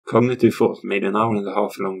Cognitive Thought made an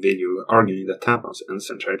hour-and-a-half-long video arguing that tampons and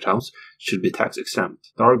sanitary towels should be tax-exempt.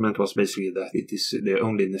 The argument was basically that it is the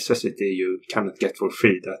only necessity you cannot get for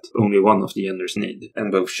free that only one of the genders need,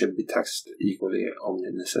 and both should be taxed equally on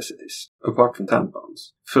the necessities. Apart from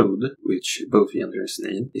tampons, food, which both genders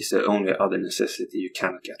need, is the only other necessity you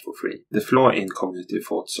cannot get for free. The flaw in Cognitive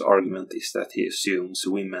Thought's argument is that he assumes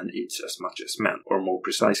women eat as much as men, or more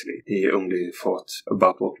precisely, he only thought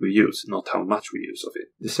about what we use, not how much we use of it.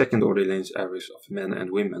 The second order length average of men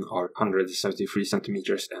and women are 173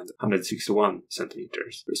 centimeters and 161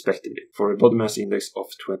 centimeters, respectively. For a body mass index of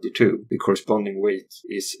 22, the corresponding weight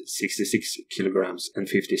is 66 kilograms and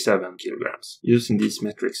 57 kilograms. Using these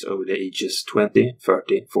metrics over the ages 20,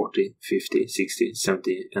 30, 40, 50, 60,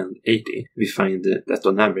 70, and 80, we find that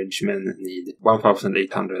on average men need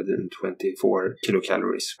 1,824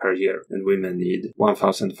 kilocalories per year, and women need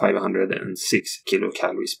 1,506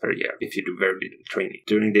 kilocalories per year if you do very little training.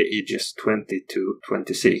 During the ages 20 to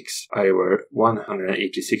 26, I were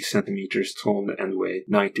 186 centimeters tall and weighed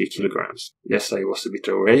 90 kilograms. Yes, I was a bit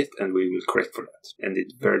overweight, and we will correct for that, and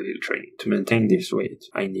did very little training. To maintain this weight,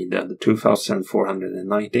 I needed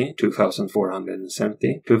 2,490,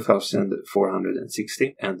 2,470,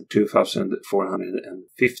 2,460, and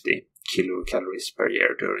 2,450 kilocalories per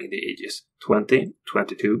year during the ages 20,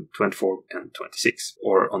 22, 24, and 26,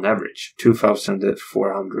 or on average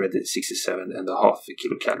 2,467.5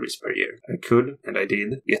 kilocalories per year. I could, and I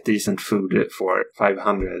did, get decent food for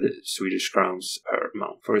 500 Swedish crowns per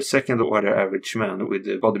month. For a second order average man with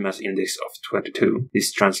a body mass index of 22,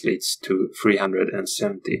 this translates to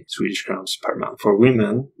 370 Swedish crowns per month. For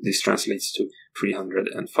women, this translates to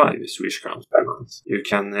 305 Swedish crowns per month. You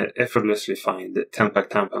can effortlessly find 10-pack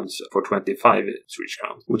tampons for 25 Swedish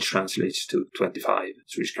crowns, which translates to 25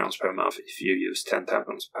 Swedish crowns per month if you use 10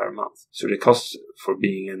 tampons per month. So the cost for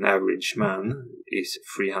being an average man is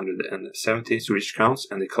 370 Swedish crowns,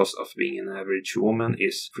 and the cost of being an average woman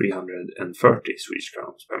is 330 Swedish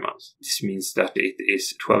crowns per month. This means that it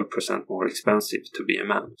is 12% more expensive to be a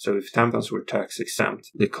man. So if tampons were tax exempt,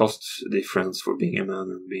 the cost difference for being a man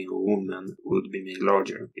and being a woman would be made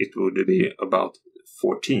larger. It would be about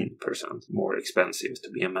 14% more expensive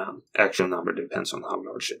to be a man. Actual number depends on how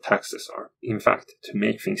large the taxes are. In fact, to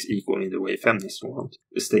make things equal in the way feminists want,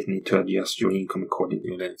 the state need to adjust your income according to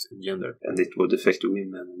your length and gender, and it would affect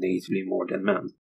women negatively more than men.